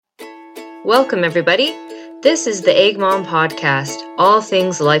Welcome, everybody. This is the Egg Mom Podcast, all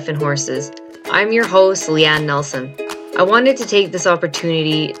things life and horses. I'm your host, Leanne Nelson. I wanted to take this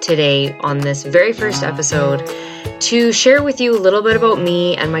opportunity today on this very first episode to share with you a little bit about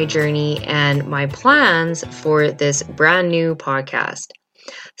me and my journey and my plans for this brand new podcast.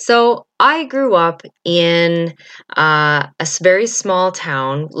 So I grew up in a very small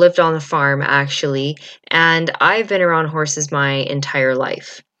town, lived on the farm actually, and I've been around horses my entire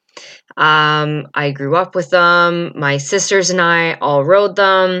life. I grew up with them. My sisters and I all rode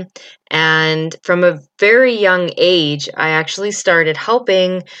them. And from a very young age, I actually started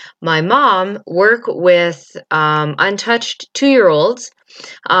helping my mom work with untouched 2-year-olds.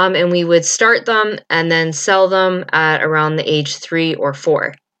 And we would start them and then sell them at around the age 3 or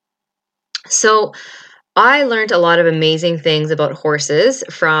 4. So I learned a lot of amazing things about horses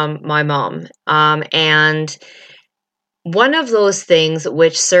from my mom. And one of those things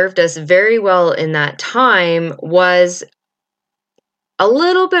which served us very well in that time was a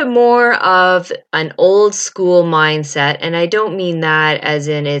little bit more of an old school mindset. And I don't mean that as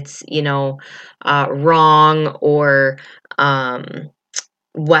in it's, wrong or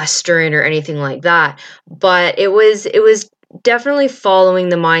Western or anything like that. But it was definitely following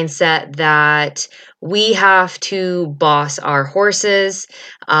the mindset that we have to boss our horses.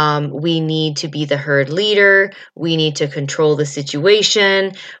 We need to be the herd leader. We need to control the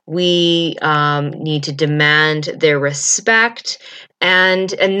situation. We need to demand their respect.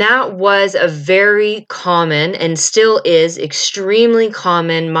 And that was a very common and still is extremely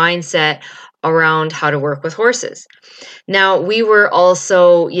common mindset around how to work with horses. Now, we were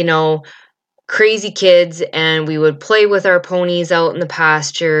also, crazy kids, and we would play with our ponies out in the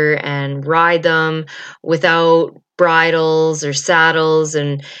pasture and ride them without bridles or saddles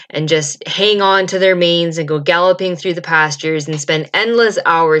and just hang on to their manes and go galloping through the pastures and spend endless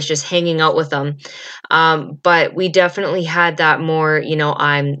hours just hanging out with them. But we definitely had that more,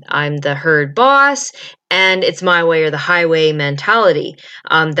 I'm the herd boss and it's my way or the highway mentality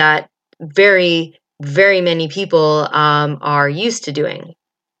that very, very many people are used to doing.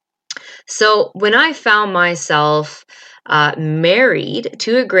 So when I found myself married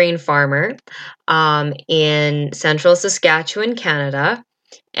to a grain farmer in central Saskatchewan, Canada,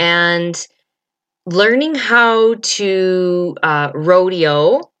 and learning how to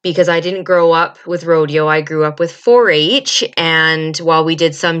rodeo, because I didn't grow up with rodeo, I grew up with 4-H, and while we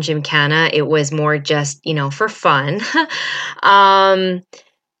did some gymkhana, it was more just, for fun.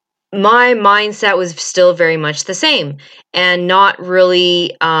 My mindset was still very much the same and not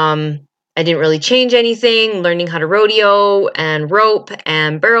really, I didn't really change anything, learning how to rodeo and rope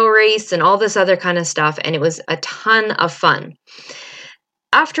and barrel race and all this other kind of stuff. And it was a ton of fun.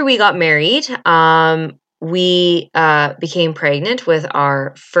 After we got married, we became pregnant with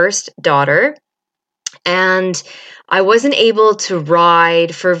our first daughter. And I wasn't able to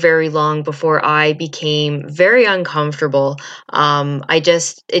ride for very long before I became very uncomfortable. It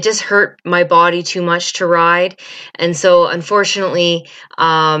just hurt my body too much to ride. And so unfortunately,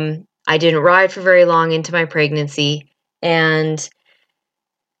 I didn't ride for very long into my pregnancy. And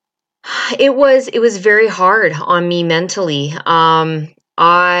it was very hard on me mentally.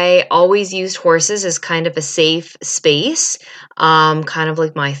 I always used horses as kind of a safe space, kind of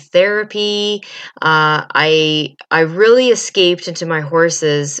like my therapy. I really escaped into my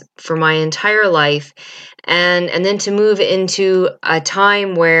horses for my entire life, and then to move into a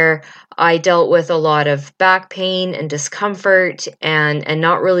time where I dealt with a lot of back pain and discomfort and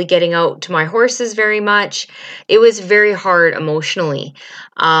not really getting out to my horses very much. It was very hard emotionally.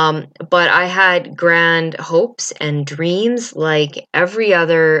 But I had grand hopes and dreams like every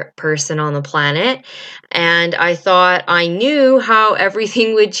other person on the planet. And I thought I knew how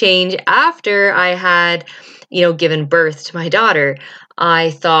everything would change after I had, given birth to my daughter.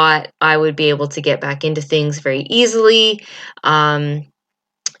 I thought I would be able to get back into things very easily.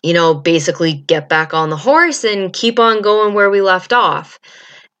 Basically get back on the horse and keep on going where we left off.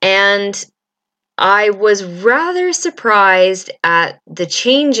 And I was rather surprised at the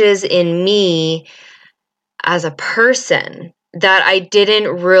changes in me as a person that I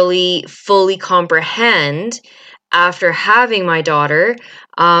didn't really fully comprehend after having my daughter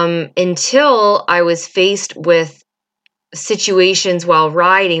until I was faced with situations while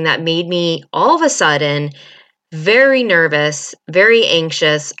riding that made me all of a sudden very nervous, very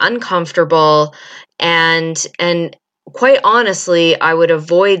anxious, uncomfortable, and quite honestly, I would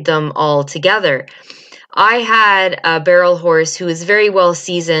avoid them altogether. I had a barrel horse who was very well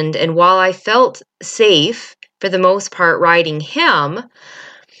seasoned, and while I felt safe for the most part riding him,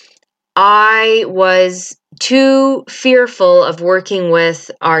 I was too fearful of working with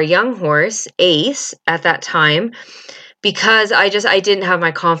our young horse, Ace, at that time, because I didn't have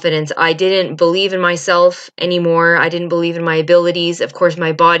my confidence. I didn't believe in myself anymore. I didn't believe in my abilities. Of course,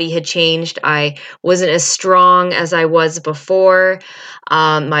 my body had changed. I wasn't as strong as I was before.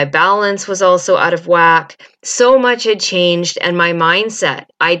 My balance was also out of whack. So much had changed, and my mindset.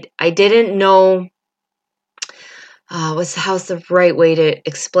 I didn't know. How's the right way to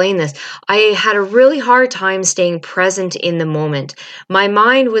explain this? I had a really hard time staying present in the moment. My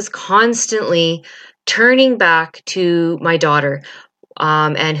mind was constantly turning back to my daughter,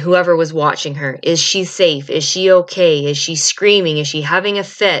 and whoever was watching her. Is she safe? Is she okay? Is she screaming? Is she having a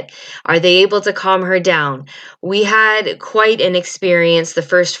fit? Are they able to calm her down? We had quite an experience the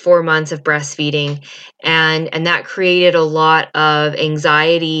first 4 months of breastfeeding, and that created a lot of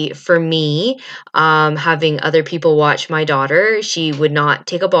anxiety for me. Having other people watch my daughter, she would not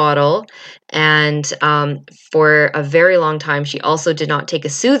take a bottle, and for a very long time, she also did not take a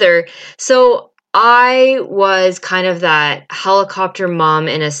soother. So I was kind of that helicopter mom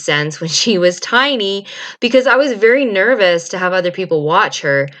in a sense when she was tiny, because I was very nervous to have other people watch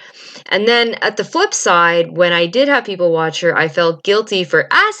her. And then at the flip side, when I did have people watch her, I felt guilty for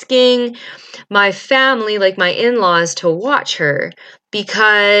asking my family, like my in-laws, to watch her,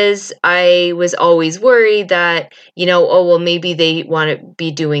 because I was always worried that, oh, well, maybe they want to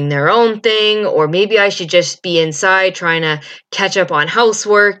be doing their own thing, or maybe I should just be inside trying to catch up on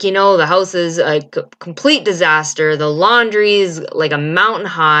housework. The house is a complete disaster. The laundry is like a mountain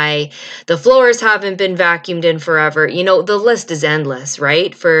high. The floors haven't been vacuumed in forever. The list is endless,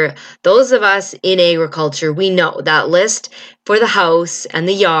 right? For those of us in agriculture, we know that list for the house and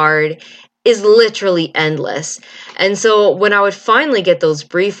the yard is literally endless. And so when I would finally get those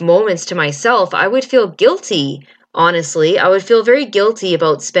brief moments to myself, I would feel guilty. Honestly, I would feel very guilty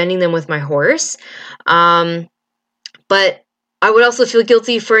about spending them with my horse. But I would also feel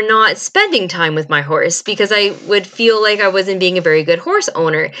guilty for not spending time with my horse, because I would feel like I wasn't being a very good horse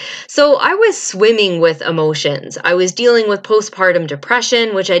owner. So I was swimming with emotions. I was dealing with postpartum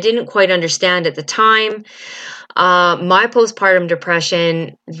depression, which I didn't quite understand at the time. My postpartum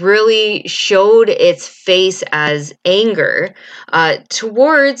depression really showed its face as anger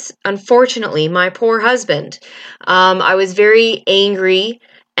towards, unfortunately, my poor husband. I was very angry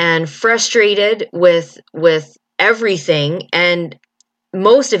and frustrated with everything, and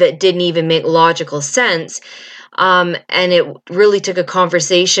most of it didn't even make logical sense. And it really took a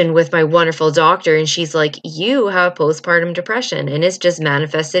conversation with my wonderful doctor, and she's like, "You have postpartum depression, and it's just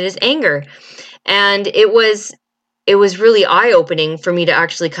manifested as anger." And it was really eye-opening for me to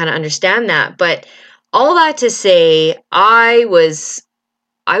actually kind of understand that. But all that to say, I was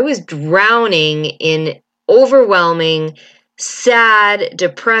drowning in overwhelming, sad,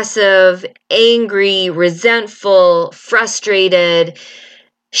 depressive, angry, resentful, frustrated,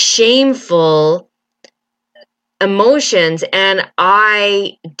 shameful emotions, and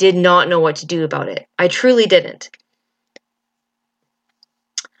I did not know what to do about it. I truly didn't.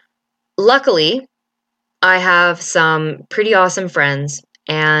 Luckily, I have some pretty awesome friends,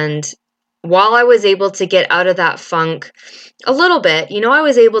 and while I was able to get out of that funk a little bit, I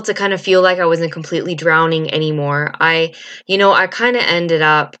was able to kind of feel like I wasn't completely drowning anymore. I kind of ended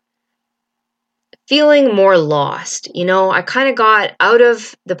up feeling more lost. I kind of got out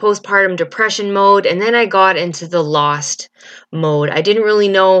of the postpartum depression mode, and then I got into the lost mode. I didn't really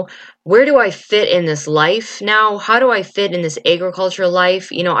know, where do I fit in this life now? How do I fit in this agricultural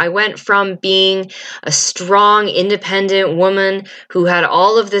life? I went from being a strong, independent woman who had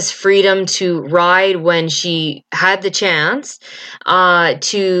all of this freedom to ride when she had the chance,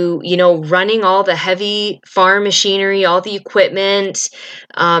 to, running all the heavy farm machinery, all the equipment,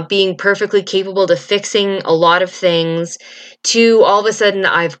 being perfectly capable to fixing a lot of things, to all of a sudden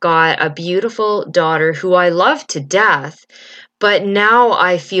I've got a beautiful daughter who I love to death. But now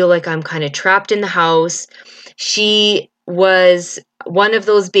I feel like I'm kind of trapped in the house. She was one of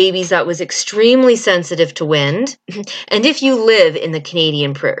those babies that was extremely sensitive to wind. And if you live in the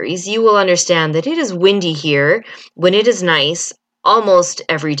Canadian prairies, you will understand that it is windy here when it is nice almost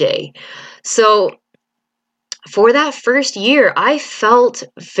every day. So for that first year, I felt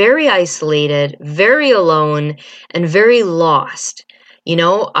very isolated, very alone, and very lost.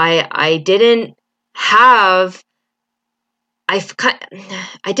 I didn't have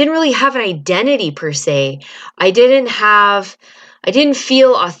I didn't really have an identity per se. I didn't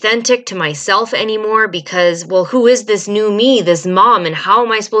feel authentic to myself anymore, because, well, who is this new me, this mom, and how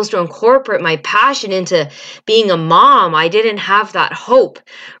am I supposed to incorporate my passion into being a mom? I didn't have that hope,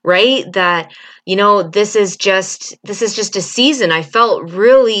 right? That, this is just a season. I felt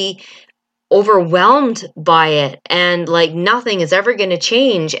really overwhelmed by it, and like nothing is ever going to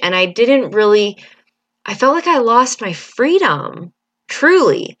change. And I felt like I lost my freedom.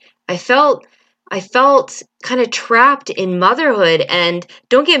 Truly. I felt kind of trapped in motherhood. And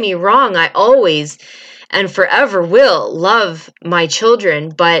don't get me wrong, I always and forever will love my children,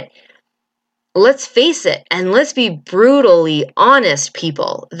 but let's face it, and let's be brutally honest,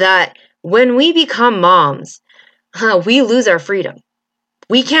 people, that when we become moms, we lose our freedom.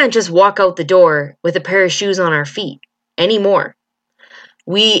 We can't just walk out the door with a pair of shoes on our feet anymore.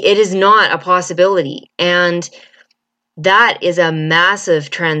 It is not a possibility. And that is a massive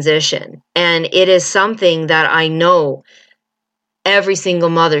transition. And it is something that I know every single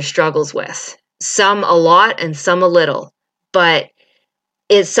mother struggles with. Some a lot and some a little. But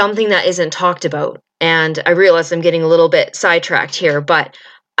it's something that isn't talked about. And I realize I'm getting a little bit sidetracked here, but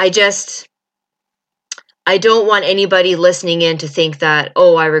I don't want anybody listening in to think that,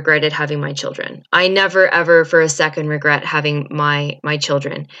 oh, I regretted having my children. I never, ever for a second regret having my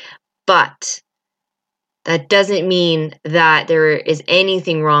children. But that doesn't mean that there is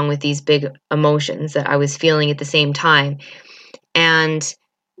anything wrong with these big emotions that I was feeling at the same time. And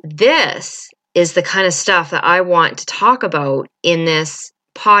this is the kind of stuff that I want to talk about in this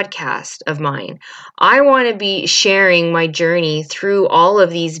podcast of mine. I want to be sharing my journey through all of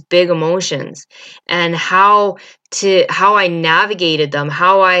these big emotions and how I navigated them,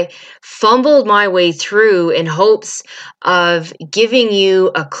 how I fumbled my way through in hopes of giving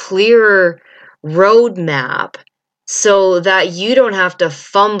you a clearer roadmap so that you don't have to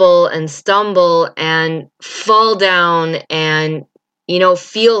fumble and stumble and fall down and,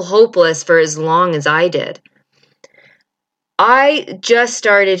 feel hopeless for as long as I did. I just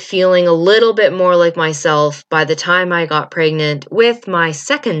started feeling a little bit more like myself by the time I got pregnant with my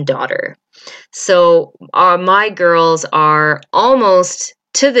second daughter. So my girls are almost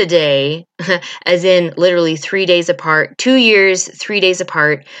to the day, as in literally 3 days apart, 2 years, 3 days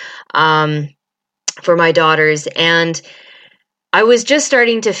apart, for my daughters. And I was just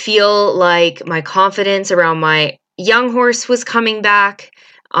starting to feel like my confidence around my young horse was coming back.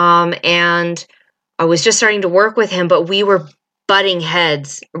 And I was just starting to work with him, but we were butting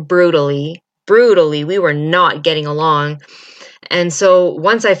heads brutally. We were not getting along. And so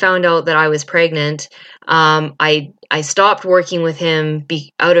once I found out that I was pregnant, I stopped working with him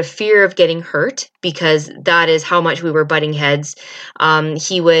out of fear of getting hurt, because that is how much we were butting heads.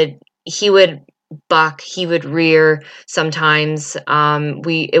 He would buck, he would rear sometimes.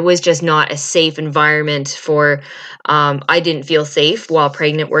 It was just not a safe environment for, I didn't feel safe while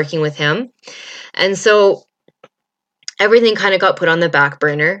pregnant working with him. And so everything kind of got put on the back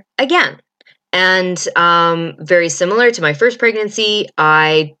burner again. And very similar to my first pregnancy,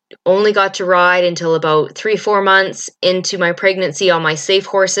 I only got to ride until about 3-4 months into my pregnancy on my safe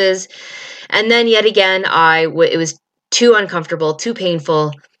horses. And then yet again, it was too uncomfortable, too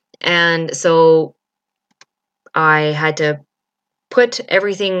painful. And so I had to put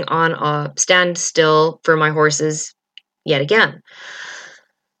everything on a standstill for my horses yet again.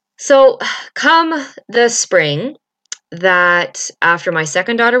 So come the spring, that after my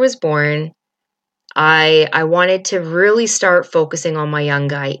second daughter was born, I wanted to really start focusing on my young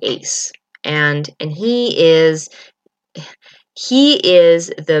guy, Ace. And he is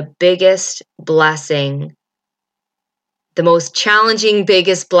the biggest blessing, the most challenging,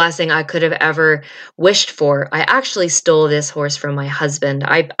 biggest blessing I could have ever wished for. I actually stole this horse from my husband.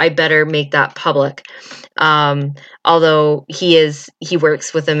 I better make that public. Although he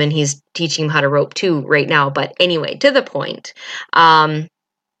works with him and he's teaching him how to rope too right now. But anyway, to the point.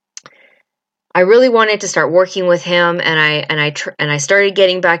 I really wanted to start working with him, and I started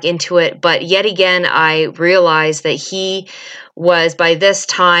getting back into it. But yet again, I realized that he was, by this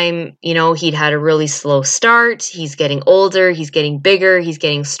time, he'd had a really slow start. He's getting older. He's getting bigger. He's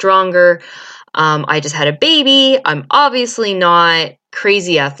getting stronger. I just had a baby. I'm obviously not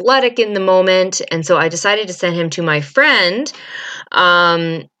crazy athletic in the moment, and so I decided to send him to my friend,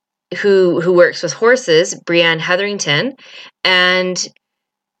 who works with horses, Brianne Hetherington, and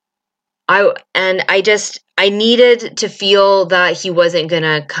I needed to feel that he wasn't going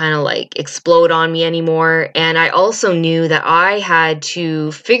to kind of like explode on me anymore. And I also knew that I had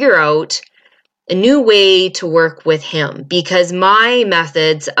to figure out a new way to work with him, because my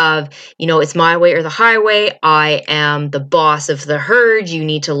methods of, it's my way or the highway. I am the boss of the herd. You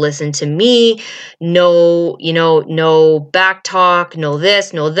need to listen to me. No, no back talk, no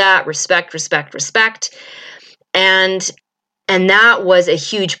this, no that, respect. And that was a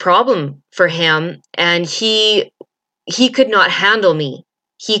huge problem for him. And he could not handle me.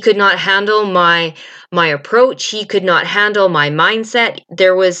 He could not handle my approach. He could not handle my mindset.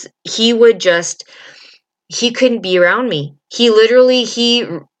 He couldn't be around me.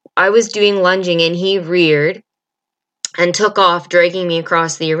 I was doing lunging and he reared and took off, dragging me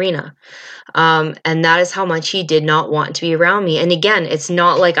across the arena. And that is how much he did not want to be around me. And again, it's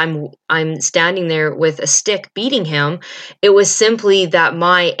not like I'm standing there with a stick beating him. It was simply that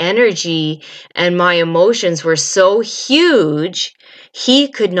my energy and my emotions were so huge, he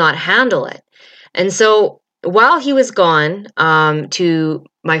could not handle it. And so while he was gone to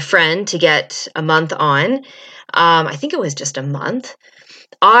my friend to get a month on, I think it was just a month,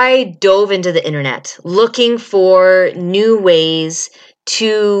 I dove into the internet looking for new ways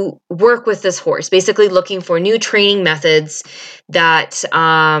to work with this horse, basically looking for new training methods that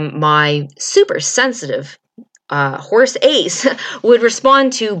my super sensitive horse Ace would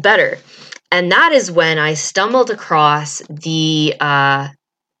respond to better. And that is when I stumbled across the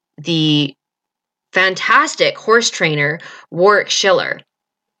fantastic horse trainer, Warwick Schiller.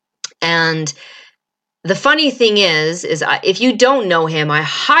 And the funny thing is if you don't know him, I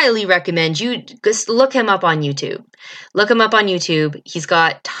highly recommend you just look him up on YouTube. Look him up on YouTube. He's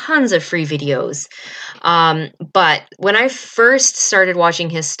got tons of free videos. But when I first started watching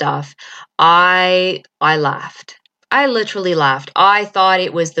his stuff, I laughed. I literally laughed. I thought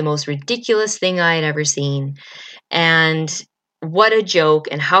it was the most ridiculous thing I had ever seen. And what a joke,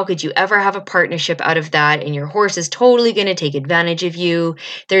 and how could you ever have a partnership out of that, and your horse is totally going to take advantage of you.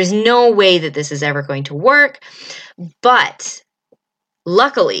 There's no way that this is ever going to work. But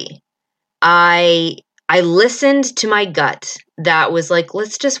luckily, I listened to my gut that was like,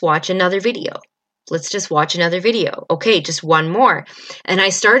 let's just watch another video. Let's just watch another video. Okay, just one more. And I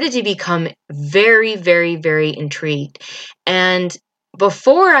started to become very, very, very intrigued. And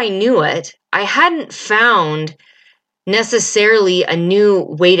before I knew it, I hadn't found necessarily a new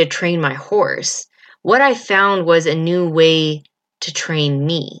way to train my horse. What I found was a new way to train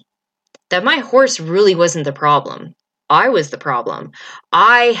me. That my horse really wasn't the problem. I was the problem.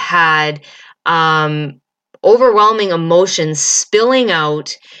 I had overwhelming emotions spilling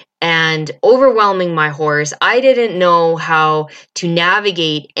out and overwhelming my horse. I didn't know how to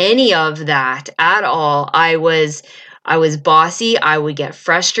navigate any of that at all. I was bossy. I would get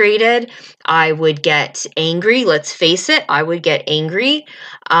frustrated. I would get angry. Let's face it, I would get angry.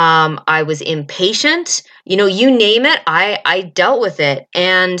 I was impatient. You name it, I dealt with it.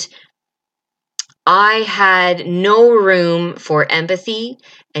 And I had no room for empathy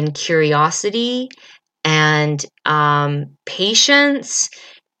and curiosity and patience.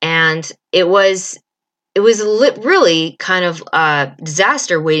 And it was really kind of a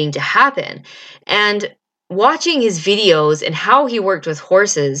disaster waiting to happen. And watching his videos and how he worked with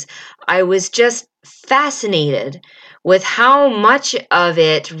horses, I was just fascinated with how much of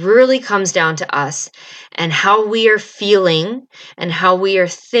it really comes down to us and how we are feeling and how we are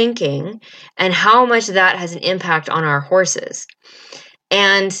thinking and how much that has an impact on our horses.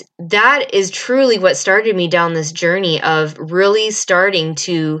 And that is truly what started me down this journey of really starting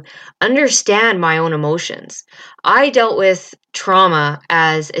to understand my own emotions. I dealt with trauma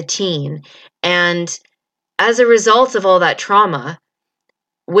as a teen, and as a result of all that trauma,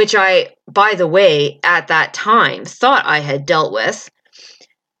 which I, by the way, at that time thought I had dealt with,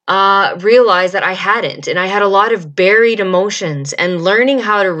 realized that I hadn't. And I had a lot of buried emotions, and learning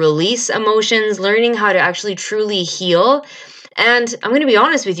how to release emotions, learning how to actually truly heal. And I'm going to be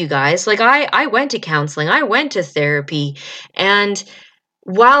honest with you guys, like I went to counseling, I went to therapy, and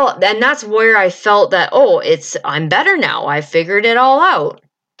that's where I felt that, I'm better now. I figured it all out.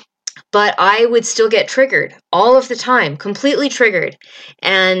 But I would still get triggered all of the time, completely triggered.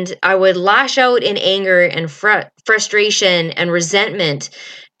 And I would lash out in anger and frustration and resentment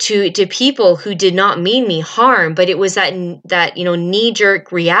to people who did not mean me harm. But it was that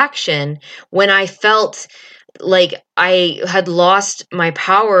knee-jerk reaction when I felt like I had lost my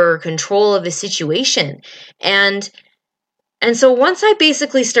power or control of the situation. And so once I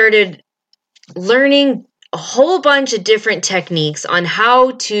basically started learning a whole bunch of different techniques on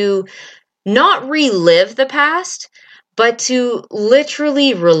how to not relive the past, but to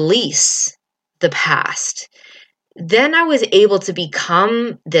literally release the past, then I was able to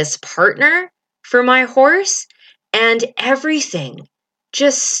become this partner for my horse, and everything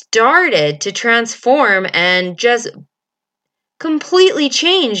just started to transform and just completely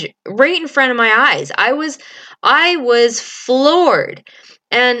change right in front of my eyes. I was floored.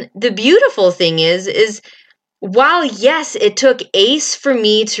 And the beautiful thing is while yes, it took Ace for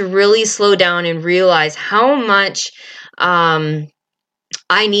me to really slow down and realize how much I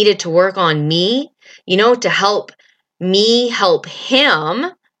needed to work on me, to help me help him,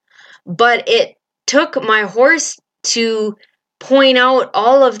 but it took my horse to point out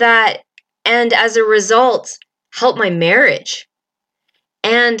all of that, and as a result, help my marriage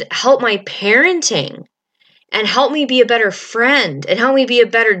and help my parenting and help me be a better friend and help me be a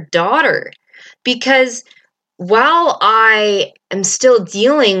better daughter. Because while I am still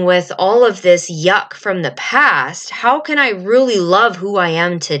dealing with all of this yuck from the past, how can I really love who I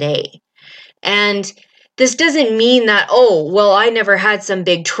am today? And this doesn't mean that, oh, well, I never had some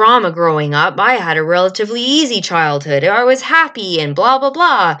big trauma growing up. I had a relatively easy childhood. I was happy and blah, blah,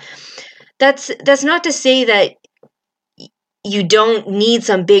 blah. That's not to say that you don't need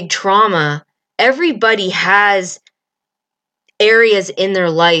some big trauma. Everybody has areas in their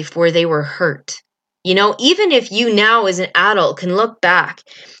life where they were hurt. You know, even if you now as an adult can look back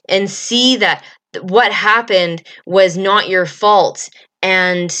and see that what happened was not your fault,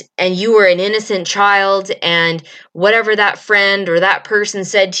 and you were an innocent child, and whatever that friend or that person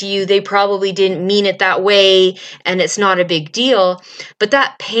said to you, they probably didn't mean it that way, and it's not a big deal, but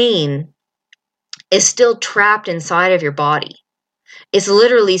that pain is still trapped inside of your body. It's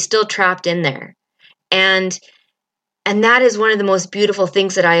literally still trapped in there. And that is one of the most beautiful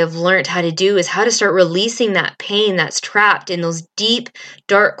things that I have learned how to do, is how to start releasing that pain that's trapped in those deep,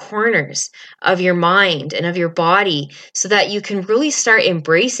 dark corners of your mind and of your body, so that you can really start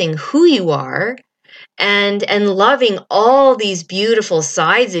embracing who you are and loving all these beautiful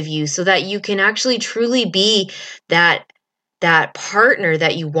sides of you, so that you can actually truly be that partner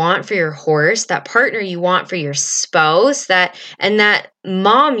that you want for your horse, that partner you want for your spouse, that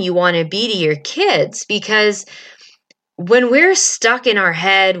mom you want to be to your kids. Because when we're stuck in our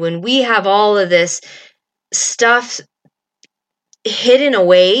head, when we have all of this stuff hidden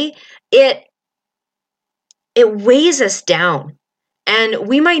away, it weighs us down. And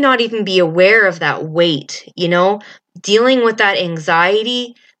we might not even be aware of that weight, you know, dealing with that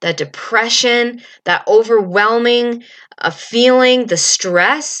anxiety, that depression, that overwhelming feeling, the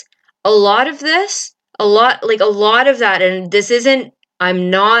stress. A lot of that, and this isn't, I'm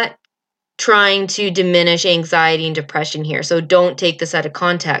not trying to diminish anxiety and depression here, so don't take this out of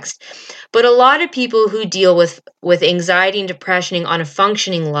context. But a lot of people who deal with anxiety and depression on a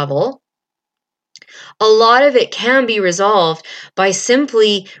functioning level, a lot of it can be resolved by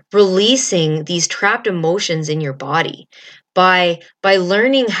simply releasing these trapped emotions in your body, by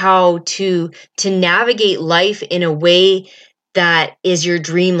learning how to navigate life in a way that is your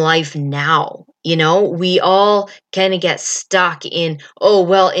dream life now. You know, we all kind of get stuck in, oh,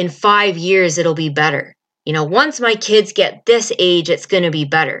 well, in 5 years, it'll be better. You know, once my kids get this age, it's going to be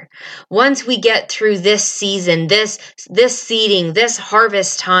better. Once we get through this season, this seeding, this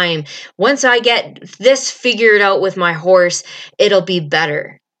harvest time, once I get this figured out with my horse, it'll be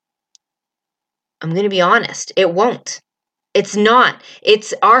better. I'm going to be honest, it won't. It's not.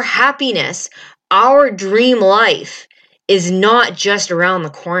 It's our happiness, our dream life is not just around the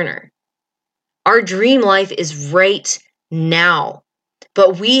corner. Our dream life is right now,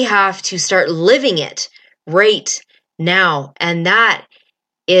 but we have to start living it right now. And that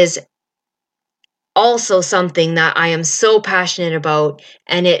is also something that I am so passionate about,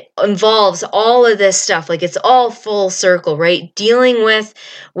 and it involves all of this stuff. Like, it's all full circle, right? Dealing with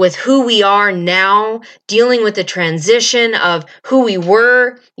who we are now, dealing with the transition of who we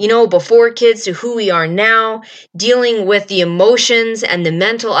were, you know, before kids to who we are now, dealing with the emotions and the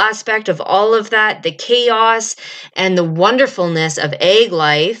mental aspect of all of that, the chaos and the wonderfulness of ag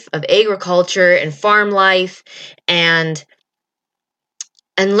life, of agriculture and farm life, and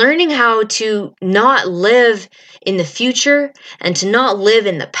learning how to not live in the future and to not live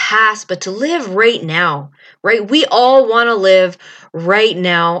in the past, but to live right now, right? We all want to live right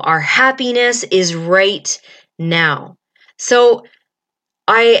now. Our happiness is right now. So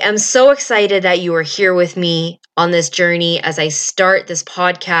I am so excited that you are here with me on this journey as I start this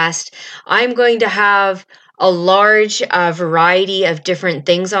podcast. I'm going to have a large variety of different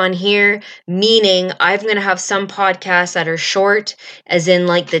things on here, meaning I'm going to have some podcasts that are short, as in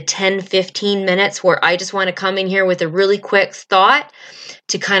like the 10-15 minutes, where I just want to come in here with a really quick thought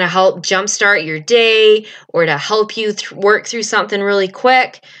to kind of help jumpstart your day or to help you work through something really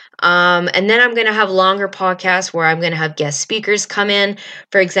quick. And then I'm going to have longer podcasts where I'm going to have guest speakers come in.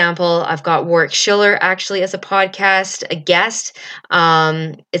 For example, I've got Warwick Schiller actually as a podcast, a guest.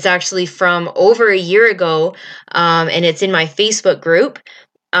 It's actually from over a year ago, and it's in my Facebook group.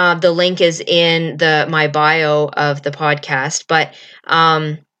 The link is in my bio of the podcast, but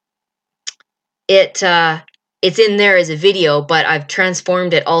it's in there as a video, but I've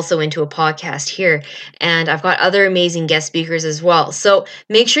transformed it also into a podcast here. And I've got other amazing guest speakers as well. So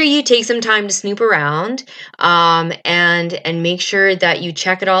make sure you take some time to snoop around, and make sure that you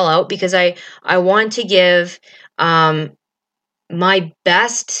check it all out, because I want to give my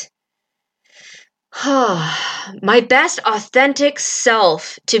best my best authentic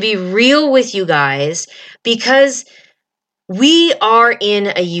self to be real with you guys, because we are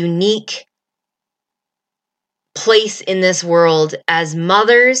in a unique place in this world as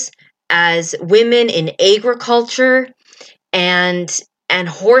mothers, as women in agriculture, and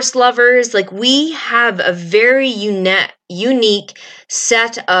horse lovers. Like, we have a very unique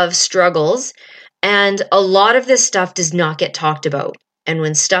set of struggles, and a lot of this stuff does not get talked about. And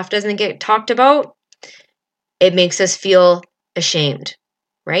when stuff doesn't get talked about, it makes us feel ashamed,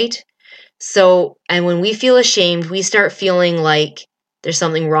 right? So, and when we feel ashamed, we start feeling like there's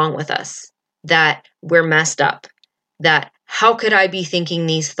something wrong with us, that we're messed up, that how could I be thinking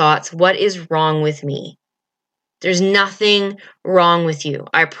these thoughts? What is wrong with me? There's nothing wrong with you.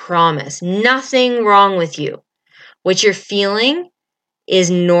 I promise. Nothing wrong with you. What you're feeling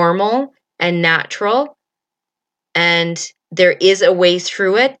is normal and natural, and there is a way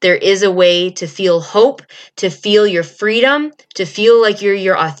through it. There is a way to feel hope, to feel your freedom, to feel like you're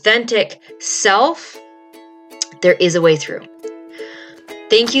your authentic self. There is a way through.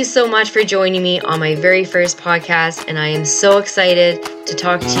 Thank you so much for joining me on my very first podcast, and I am so excited to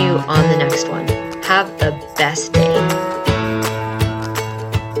talk to you on the next one. Have the best day.